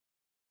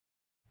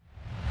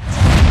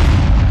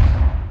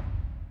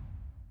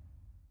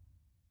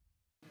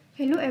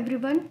Hello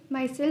everyone,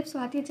 myself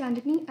Swati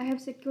Chandni. I have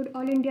secured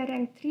All India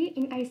Rank 3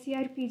 in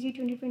ICAR PG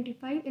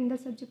 2025 in the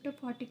subject of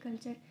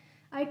horticulture.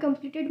 I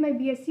completed my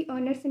BSc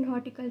Honours in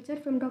Horticulture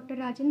from Dr.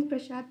 Rajendra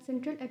Prasad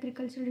Central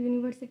Agricultural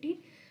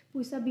University,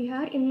 Pusa,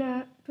 Bihar in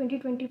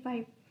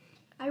 2025.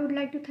 I would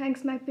like to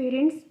thank my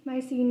parents, my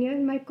senior,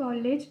 my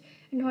college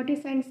and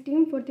Horti-Science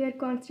team for their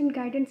constant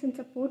guidance and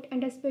support,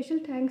 and a special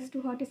thanks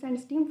to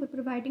Horti-Science team for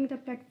providing the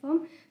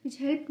platform which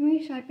helped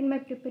me sharpen my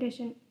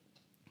preparation.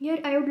 Here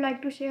I would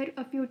like to share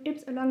a few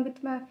tips along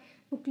with my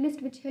book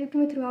list which helped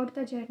me throughout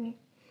the journey.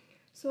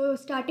 So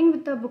starting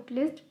with the book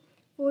list,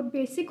 for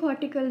basic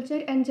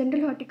horticulture and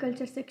general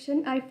horticulture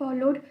section, I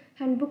followed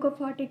Handbook of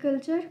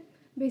Horticulture,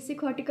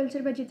 Basic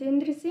Horticulture by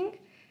Jitendra Singh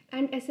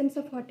and Essence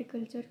of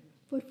Horticulture.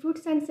 For fruit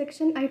science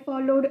section, I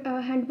followed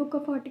Handbook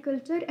of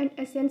Horticulture and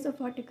Essence of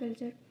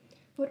Horticulture.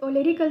 For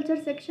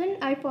olericulture section,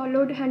 I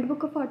followed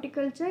Handbook of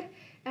Horticulture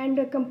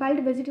and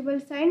compiled vegetable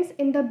science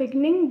in the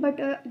beginning, but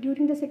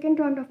during the second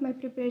round of my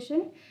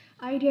preparation,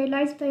 I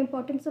realized the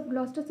importance of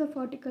glosses of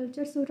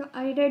horticulture, so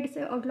I read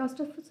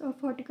glosses of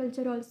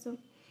horticulture also.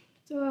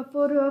 So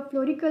for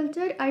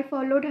floriculture, I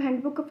followed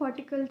Handbook of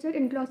Horticulture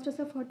and glosses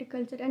of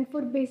horticulture, and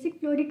for basic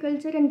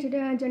floriculture and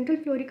general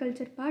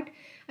floriculture part,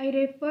 I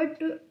referred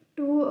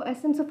to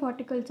Essence of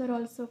Horticulture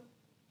also.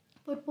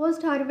 For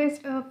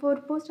post-harvest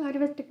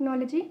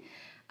technology,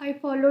 I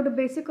followed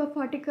Basic of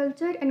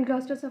Horticulture and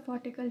Glosses of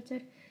Horticulture.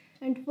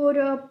 And for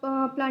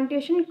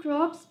plantation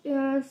crops,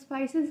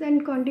 spices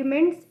and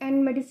condiments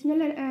and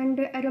medicinal and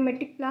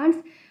aromatic plants,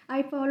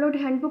 I followed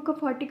Handbook of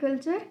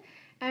Horticulture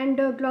and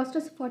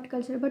Glosses of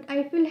Horticulture. But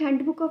I feel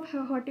Handbook of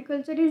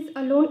Horticulture is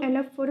alone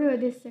enough for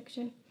this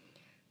section.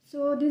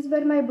 So these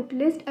were my book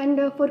list, and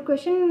for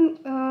question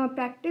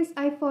practice,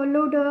 I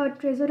followed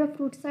Treasure of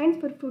Fruit Science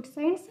for fruit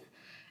science,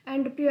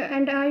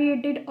 and I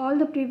did all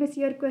the previous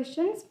year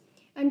questions.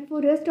 And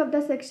for rest of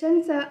the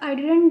sections, I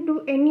didn't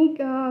do any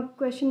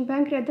question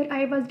bank. Rather,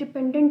 I was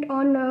dependent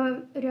on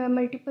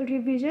multiple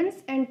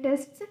revisions and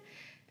tests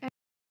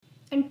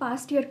and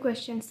past year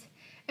questions.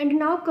 And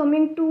now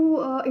coming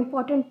to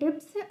important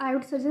tips, I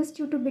would suggest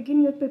you to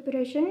begin your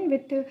preparation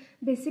with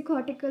basic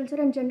horticulture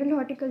and general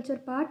horticulture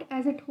part,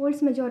 as it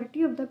holds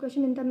majority of the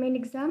question in the main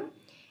exam.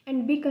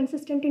 And be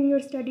consistent in your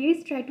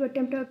studies. Try to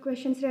attempt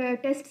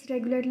tests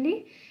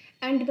regularly.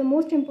 And the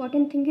most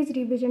important thing is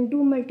revision.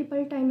 Do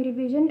multiple time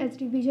revision, as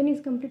revision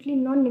is completely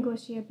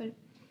non-negotiable.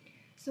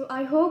 So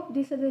I hope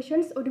these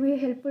suggestions would be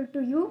helpful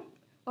to you.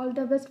 All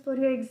the best for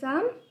your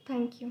exam.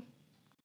 Thank you.